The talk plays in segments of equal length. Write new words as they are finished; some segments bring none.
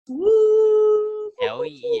Woo! Hell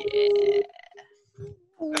yeah.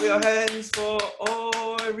 Clap your hands for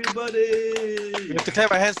everybody. We have to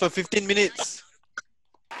clap our hands for 15 minutes.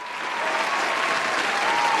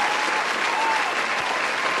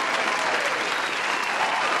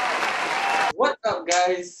 What up,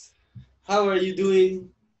 guys? How are you doing?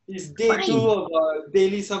 It's day 2 of our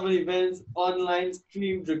daily summer events, online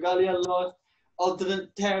stream, Dragalia Lost,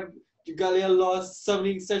 alternate tab, Dragalia Lost,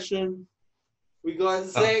 summoning session. We got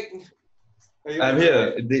Zach. I'm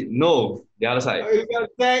here. No, the other side. We got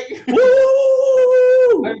Zach.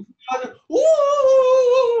 Woo!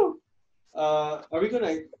 Woo! Are we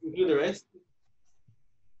gonna include the rest?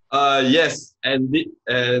 Yes, and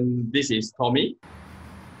this is Tommy.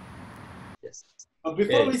 Yes.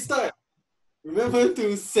 Before we start, remember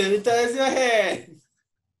to sanitize your hands.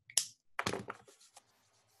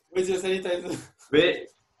 Where's your sanitizer? Wait.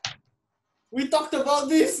 We talked about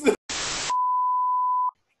this.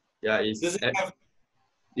 Yeah, it's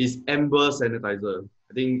Amber sanitizer.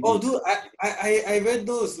 I think. Oh, dude, I read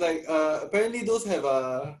those. Like, apparently those have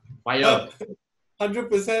a Fire.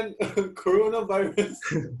 100% coronavirus.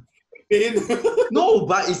 In. No,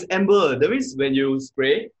 but it's amber. That means when you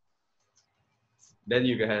spray, then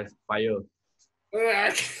you can have fire.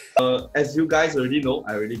 As you guys already know,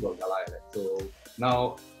 I already got Gala Alex. So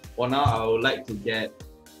for now, I would like to get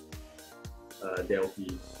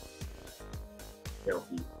Delphi.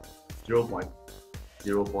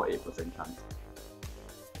 0.048% chance.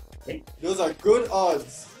 Okay. Those are good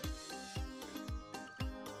odds.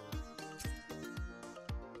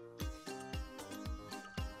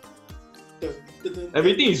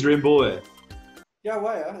 Everything is rainbow eh. Yeah,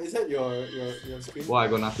 why? Is that your screen? Wow, I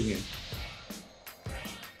got nothing eh.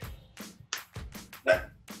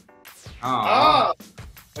 Ah!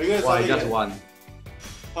 Are you gonna Why start just again? one?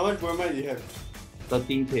 How much more money do you have?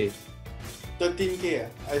 13k. 13k.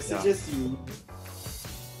 I suggest you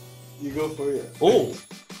go for it. Oh!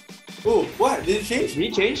 Oh, what? Did it change?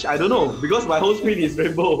 Did it change? I don't know because my whole screen is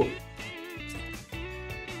rainbow.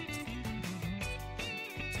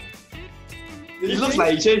 It looks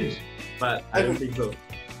like it changed, but I don't think so.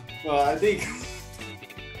 No, I think.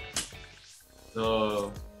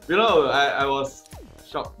 So, you know, I was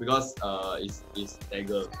shocked because it's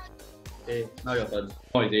dagger. Okay, now your turn.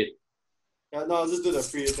 Oh, is it? Yeah, no, I'll just do the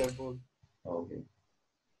free tempo. Oh, okay.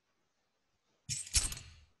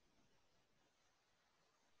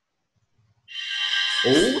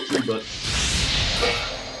 Oh, 3 birds.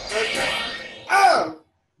 Ah!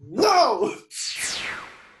 No!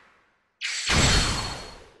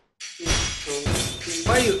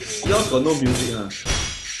 Why yours got no music?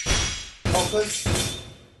 Oh, first,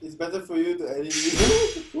 it's better for you to edit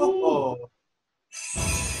it. Oh.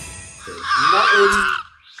 Not really.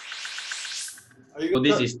 Are you So gonna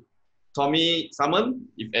this is Tommy summon,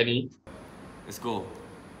 if any. Let's go.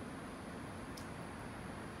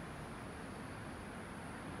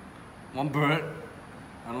 One bird.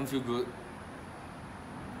 I don't feel good.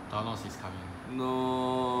 Thanos is coming.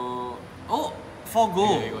 No. Oh, 4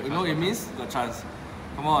 gold. Yeah, you know, it means got chance.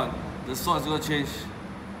 Come on, the sword is gonna change.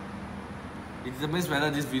 It determines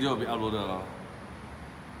whether this video will be uploaded or not.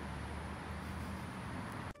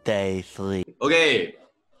 Day 3. Okay,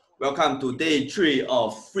 welcome to day 3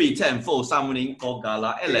 of free tempo summoning for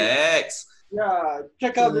Gala Alex. Yeah,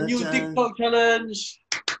 check out the new TikTok challenge.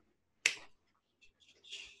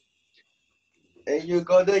 And you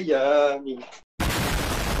got the yummy.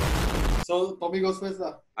 So Tommy goes first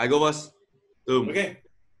lah. I go first. Boom. Okay.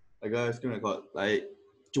 I got screen record. Like,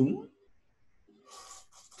 chung.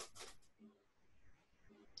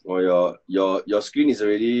 Oh, your screen is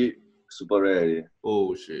already super rare already.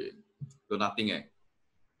 Oh shit. Got nothing eh.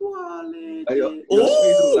 Your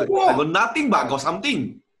Oh! screen look I got nothing but got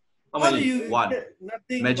something. How How do many? you One. get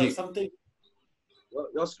nothing Magic. but something?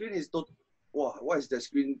 your screen is tot. Wow, what is that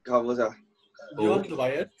screen covers? Do you want to buy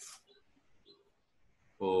it?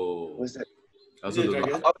 Oh. What's that? I also Is it don't know.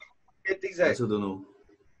 dragon? Things I like, also don't know.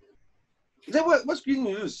 is that what screen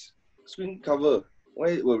you use? Screen cover. Why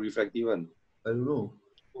it will reflective one? I don't know.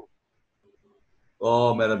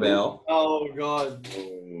 Oh, Maribel. Oh god.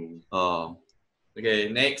 Oh. Okay,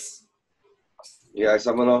 next. Yeah, I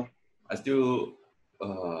summon off. I still.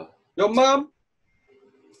 Your mom.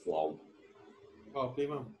 Wow. Oh, play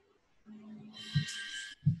mom.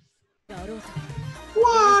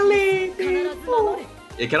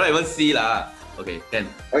 You cannot even see lah. Okay, 10.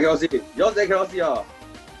 I cannot see. Yours I cannot see.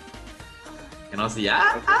 Cannot see.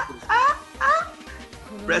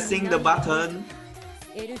 Pressing the button.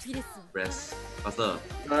 Press. Faster.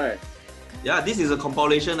 Alright. Yeah, this is a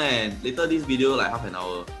compilation and later this video like half an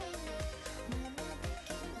hour.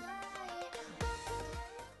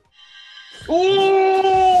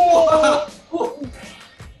 Oh!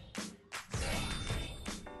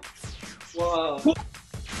 Wow.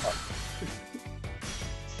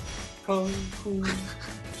 Kung Fu.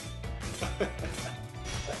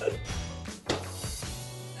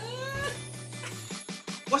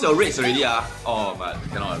 What's your rates already? Oh, but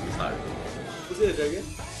cannot restart. Was it a dragon?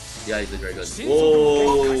 Yeah, it's a dragon.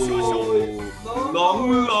 Oh,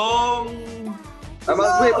 long. I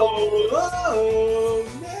must wait. Oh,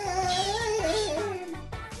 man.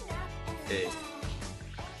 Okay.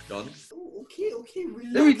 John? Oh, okay,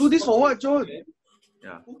 relax. Then we do this for what, John?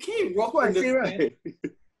 Yeah. Okay, rock What I on the say, right?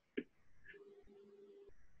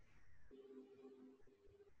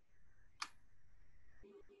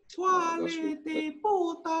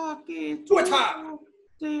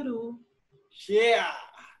 Yeah.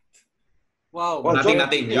 Wow. Wow, Nothing, John,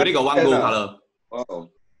 nothing. You only got one gold color. Wow.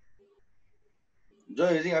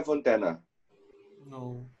 John using iPhone 10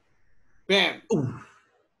 No. Bam.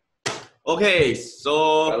 Okay,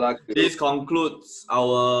 so Gala, this concludes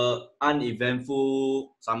our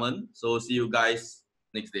uneventful summon. So see you guys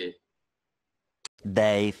next day.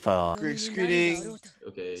 Day 4. Quick screening,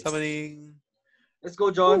 Okay. summoning. Let's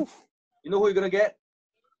go, John. You know who you're gonna get?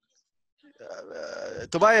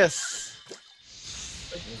 Tobias.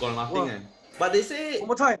 Got nothing. Wow. But they say One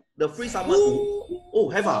more time. the free summon. Oh,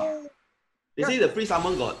 have They say the free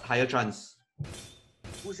summon got higher chance.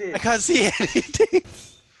 Who said? I can't see anything.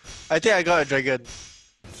 I think I got a dragon.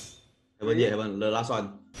 Haven't yet, haven't. The last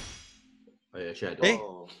one. Oh, yeah, actually, I don't. Hey.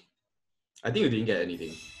 Oh. I think you didn't get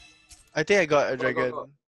anything. I think I got a dragon. got.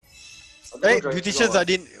 Hey, Dragon Beautician got.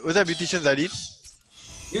 Zadin. Was that Beautician Zadin?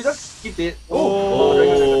 You just skip it.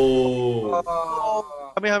 Oh.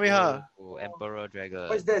 Oh. Kamehameha. Oh, Emperor Dragon.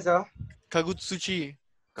 What is that, sir? Kagutsuchi.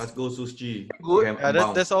 Let's go Sushi. Good.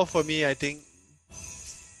 Yeah, that's all for me, I think.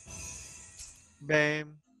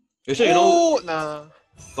 Bam. You sure you know? Nah.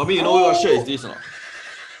 Tommy, you know what shirt is this or not?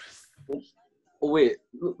 Oh wait,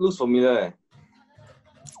 looks familiar.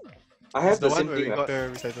 I have It's the the one same where we thing. got the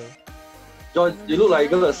recital. John, you look like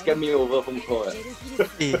you're gonna scam me over from call.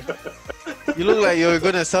 Hey, you look like you're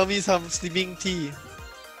gonna sell me some sleeping tea.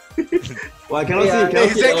 Well, I cannot Yeah, see. Hey,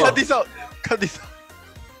 Cannot see Zach, at all. cut this out. Cut this out.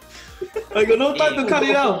 I got no time to cut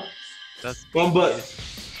it out. Just One bird.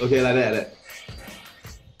 Okay, like that.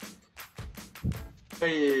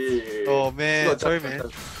 Hey. Oh man, Look, sorry man.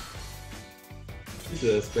 This is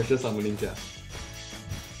a special summoning chat.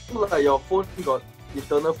 Look like your phone got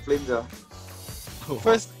eternal flames.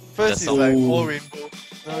 First That's is all. like all rainbow.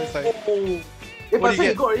 Now it's like Hey, What but do you you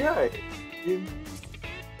get? got already, right?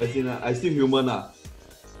 As in, I still human.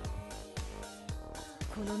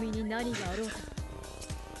 この身に何があろうと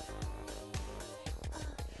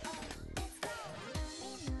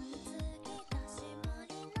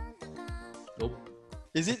Nope.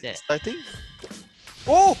 is it that? starting?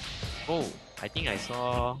 Oh! Oh, I think I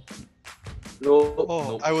saw. No.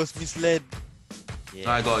 Oh, Nope. I was misled.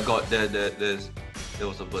 Yeah. I got. There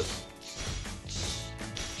was a bird.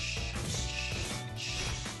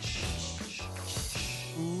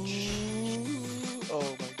 Ooh.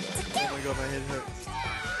 Oh my god, my head hurts.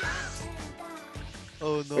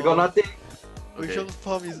 Oh no. I got nothing. Ushong's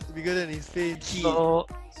palm is bigger than his face. So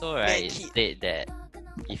right, it said that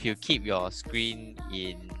if you keep your screen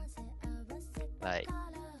in like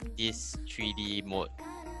this 3D mode,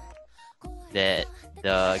 that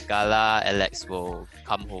the Gala Alex will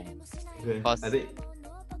come home. Okay. Cause- I think.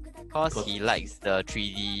 Cause he likes the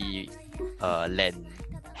 3D land.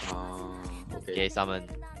 Okay. Okay, summon.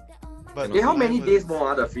 But Hey, how many days more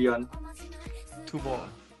are the free one? 2 more.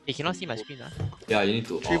 You cannot see my screen, ah. Yeah, you need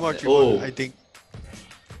to. 3 more, 3 oh. more, I think.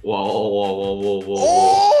 Whoa.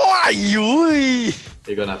 Oh, ayuy!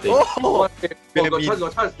 You got nothing. Oh,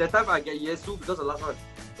 Got chance. That time I get Yesu because the last one.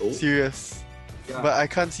 Oh. serious. Yeah. But I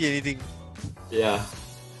can't see anything. Yeah.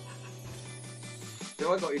 That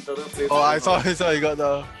one got eternal flame. Oh, I saw you got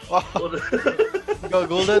the. Oh, you got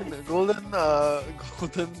golden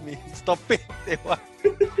me. Stop it. That one.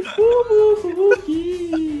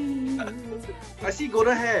 I see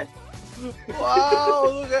golden hair. Wow,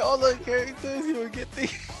 look at all the characters you were getting.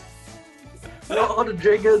 All the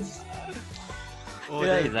dragons. Oh, Yeah,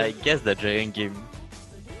 that- it's like guess the dragon game.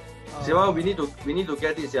 Siwa, we need to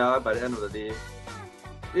get this, yeah, by the end of the day.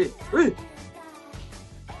 Hey.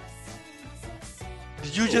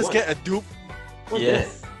 Did you just what? get a dupe? What's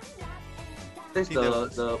Yes. that? That's think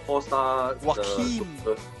that the 4-star. Joaquin.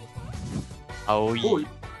 Aoi.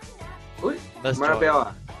 Oh, Let's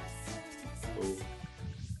Maribel. Oh.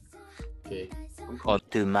 Okay.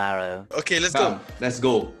 Tomorrow. Okay, let's Come, let's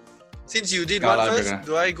go. Since you did Gala one first, Dragalia.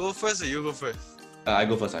 do I go first or you go first? I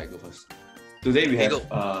go first. Today we Okay,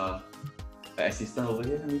 have The assistant over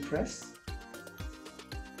here, let me press.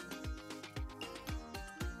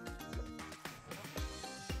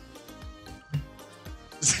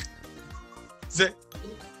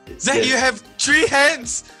 Zach, you have 3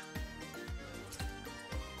 hands!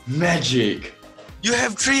 Magic! You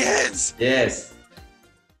have 3 hands! Yes.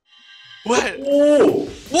 What? Oh!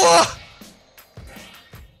 Whoa!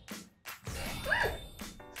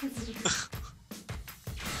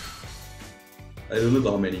 I don't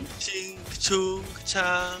know how many. Ching chung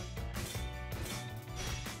chang.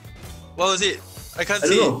 What was it? I can't I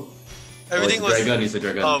see. don't know. Everything oh, was. dragon. It's a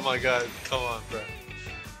dragon. Oh my god! Come on, bro.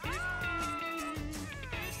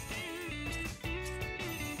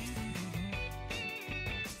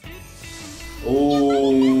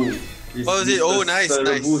 Oh. What was it? Oh, nice,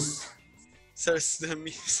 Cerebus.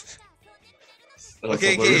 Sesame. Oh,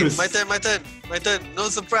 Okay, Cerberus. my turn. No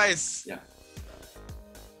surprise. Yeah.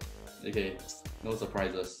 Okay. No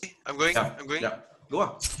surprises. I'm going. Yeah. I'm going. Yeah. Go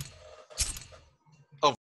on.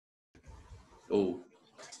 Oh. Oh.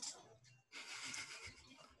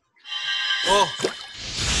 Oh.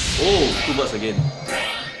 Oh, 2 birds again.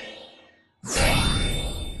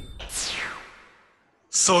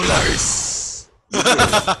 Solaris.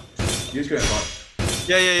 You screen record.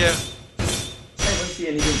 Yeah. I haven't seen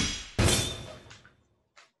anything.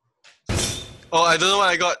 Oh, I don't know what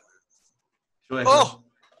I got. Sure, Oh,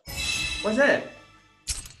 what's that?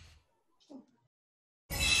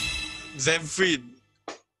 Zenfried.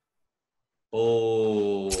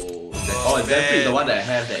 Oh. Oh, Zenfrey is the man. one that I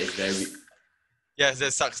have that is very weak. Yes,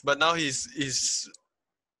 that sucks. But now he's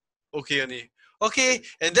okay only. Okay,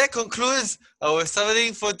 and that concludes our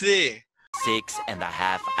summoning for today.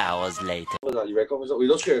 6.5 hours later. You record first. We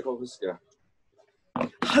don't screen record first. Yeah.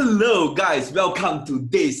 Hello guys, welcome to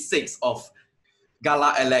day 6 of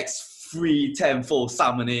Gala Alex free tempo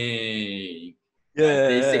summoning. Yeah.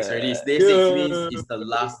 Day 6 already. Day 6 means it's the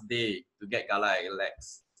last day to get Gala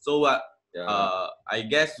Alex. So what? I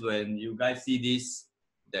guess when you guys see this,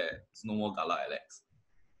 there's no more Gala Alex.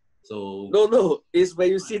 So No. It's when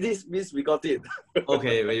you see this means we got it.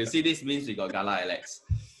 okay, when you see this means we got Gala Alex.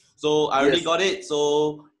 So I already got it.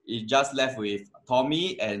 So it just left with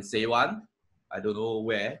Tommy and Sewan. I don't know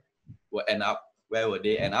where will end up. Where will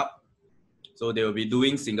they end up? So they will be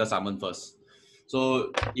doing single summon first.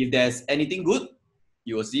 So if there's anything good,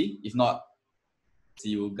 you will see. If not, see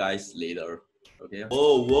you guys later. Okay.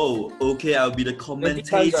 Whoa. Okay, I'll be the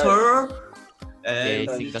commentator. And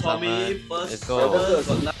Okay, single Tommy summon. first. Let's go.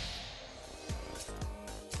 First.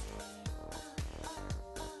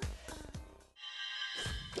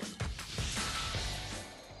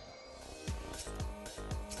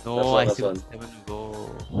 No, I That's still one. haven't go.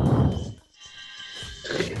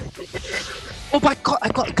 Oh my god, I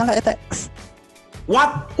got Gala Alex.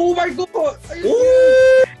 What? Oh my god!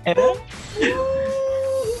 And then,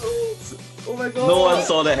 Oh my god! No one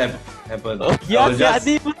saw that happen. I yeah, was I just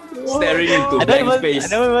didn't staring into I blank don't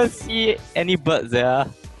space. even see any birds there.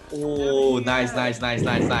 Oh, nice. And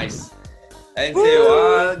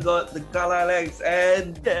Sewan got the Gala Alex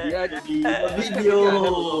and Yeah, the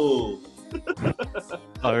video.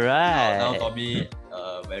 Alright. Now Tommy,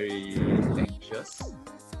 very anxious.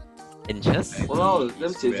 Inches? Wow, He's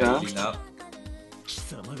damn shit, huh? raising up.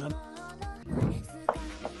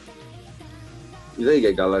 You know you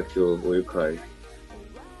get Gala kill, will you cry?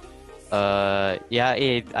 Yeah,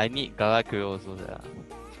 I need Gala Krill also. Yeah.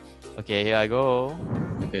 Okay, here I go.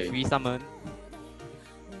 Okay. Free summon.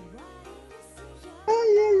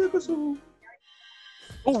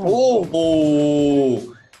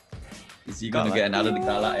 Oh! Is he gonna get another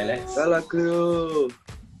Gala Alex? Gala kill!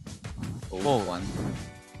 Oh, one.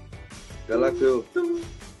 Gala kill.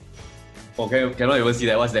 Okay, cannot even see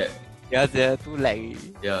that. What's that? Yeah, they're too laggy.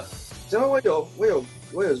 Yeah. So why your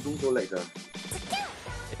zoom so lag?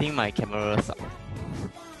 I think my camera sucks.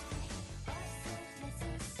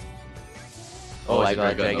 Oh, I it's a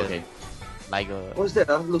got a dragon. Okay. Liger. What's that?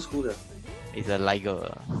 Looks cool. It's a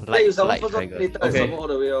Liger. Hey, you summon Light first, dragon. later I Okay. summon all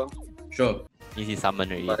the way. Sure. This is summon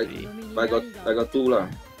already. Actually. But I got 2 lah.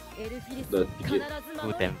 The ticket.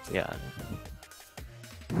 2 temp, yeah.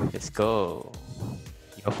 Let's go.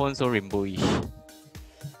 Your phone so rainbowish.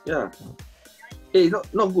 Yeah. Hey,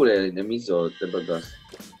 not good eh. That means your temper glass.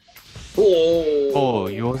 Oh! Oh,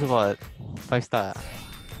 you also got 5 star.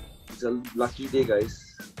 It's a lucky day,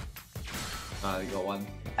 guys. I got one.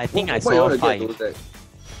 I think I What saw you wanna 5. get those that?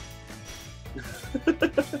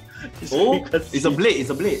 Oh, it's a blade.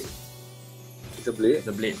 It's a blade. It's a blade? It's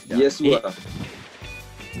a blade. Yeah. Yesu ah.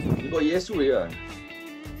 You got Yesu already.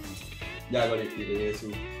 Yeah, I got it. Yes.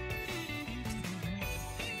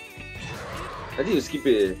 I think you skip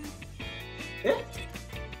it.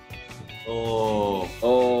 Oh.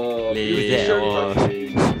 Oh, Lame. you That sure? was-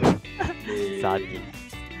 Sadi.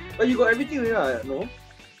 But you got everything, yeah? No?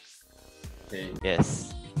 Okay.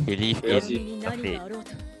 Yes. Believe Okay, I'll in see. the fate.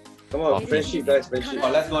 Come on, Okay. friendship, guys, friendship. Oh,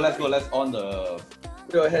 let's go. Let's on the.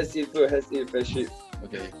 Put your hands in, friendship.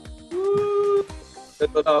 Okay.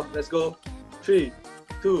 Let's go now, let's go. 3,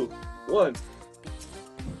 2, 1.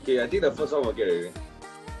 Okay, I think the first one will get it.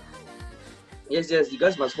 Yes, you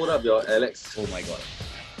guys must hold up your Alex. Oh my god.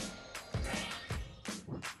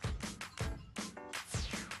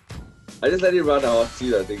 I just let it run now, see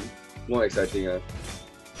the thing. More exciting.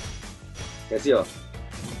 Can see it?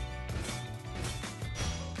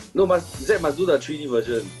 No, Zach must do the 3D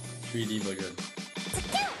version. 3D version.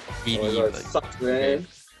 3D Oh my god, version. sucks, man.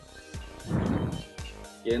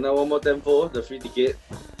 Okay, now one more tempo, the free ticket.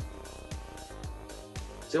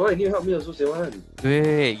 Sewan, you need to help me also, Sewan.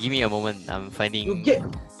 Wait, give me a moment. I'm finding. You get.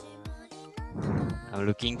 I'm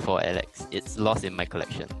looking for Alex. It's lost in my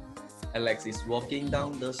collection. Alex is walking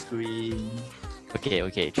down the screen. Okay,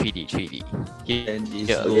 3D. Here. And is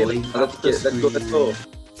Yeah, Okay, going let's up the screen. go.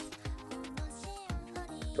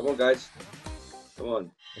 Come on, guys. Come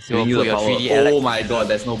on. So Giving you put the your power. 3D Alex. Oh my god,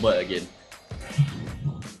 there's no bird again.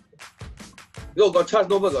 Yo, got chance,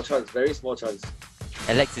 nobody got chance. Very small chance.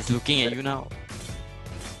 Alex is looking at you now.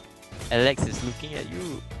 Alex is looking at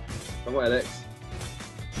you. Come on, Alex.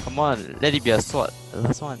 Come on, let it be a sword. The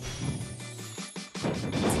last one.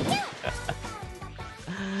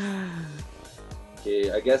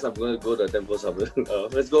 Okay, I guess I'm gonna go the tempo sub.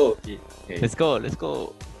 Let's go. Okay. Let's go. Let's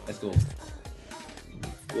go.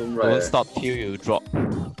 Boom, Don't right. stop till you drop.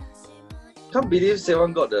 Can't believe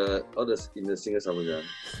Sewan got all the in the single summon.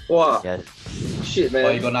 Wow. Yes. Shit, Oh, you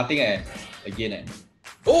man. got nothing again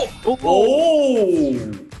Oh! Oh!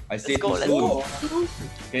 I say Let's go, too let's soon. go.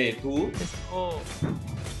 Okay, 2. Let's go.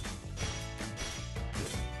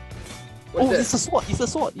 What's that? It's a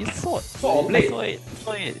sword. Sword or blade?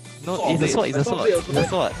 Saw it. No, Sword or it's a sword. blade? I saw blade also. It's a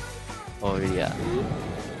sword. Oh, really? Yeah.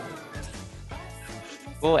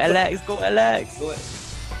 Go, Alex. Go.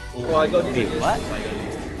 Oh, I got this. Wait, again. what? Oh my god.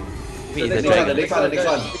 Wait, The it's a next one, dragon. the next one.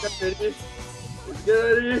 Let's get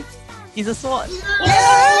ready. It's a sword.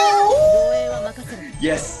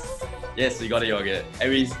 Yes, we got it. And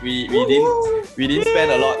we didn't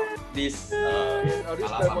spend a lot this I'll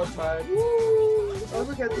just spend more time. Woo! I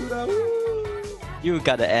also can do that. Woo! You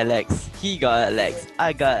got the Alex. He got Alex.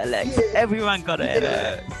 I got Alex. Yeah. Everyone got the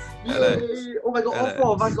Alex. Yay! Oh my god, all 4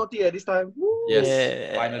 of us got it at this time. Woo! Yes,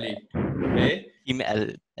 Yeah. finally. Okay, Team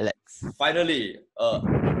Alex. finally,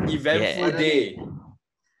 eventful Yeah. day.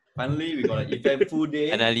 Finally, we got an eventful day.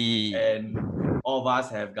 Finally. And all of us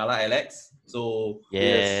have Gala Alex. So,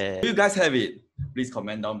 Yeah. do you guys have it? Please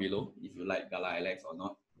comment down below if you like Gala Alex or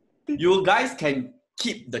not. You guys can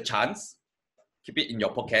keep the chance. Keep it in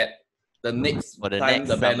your pocket. The next For the time next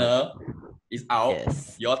the banner is out,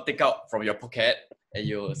 Yes. you all take out from your pocket and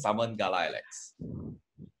you summon Gala Alex.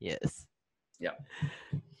 Yes.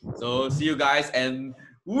 So, see you guys and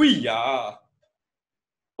we are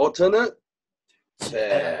Alternate.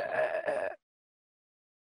 Yeah.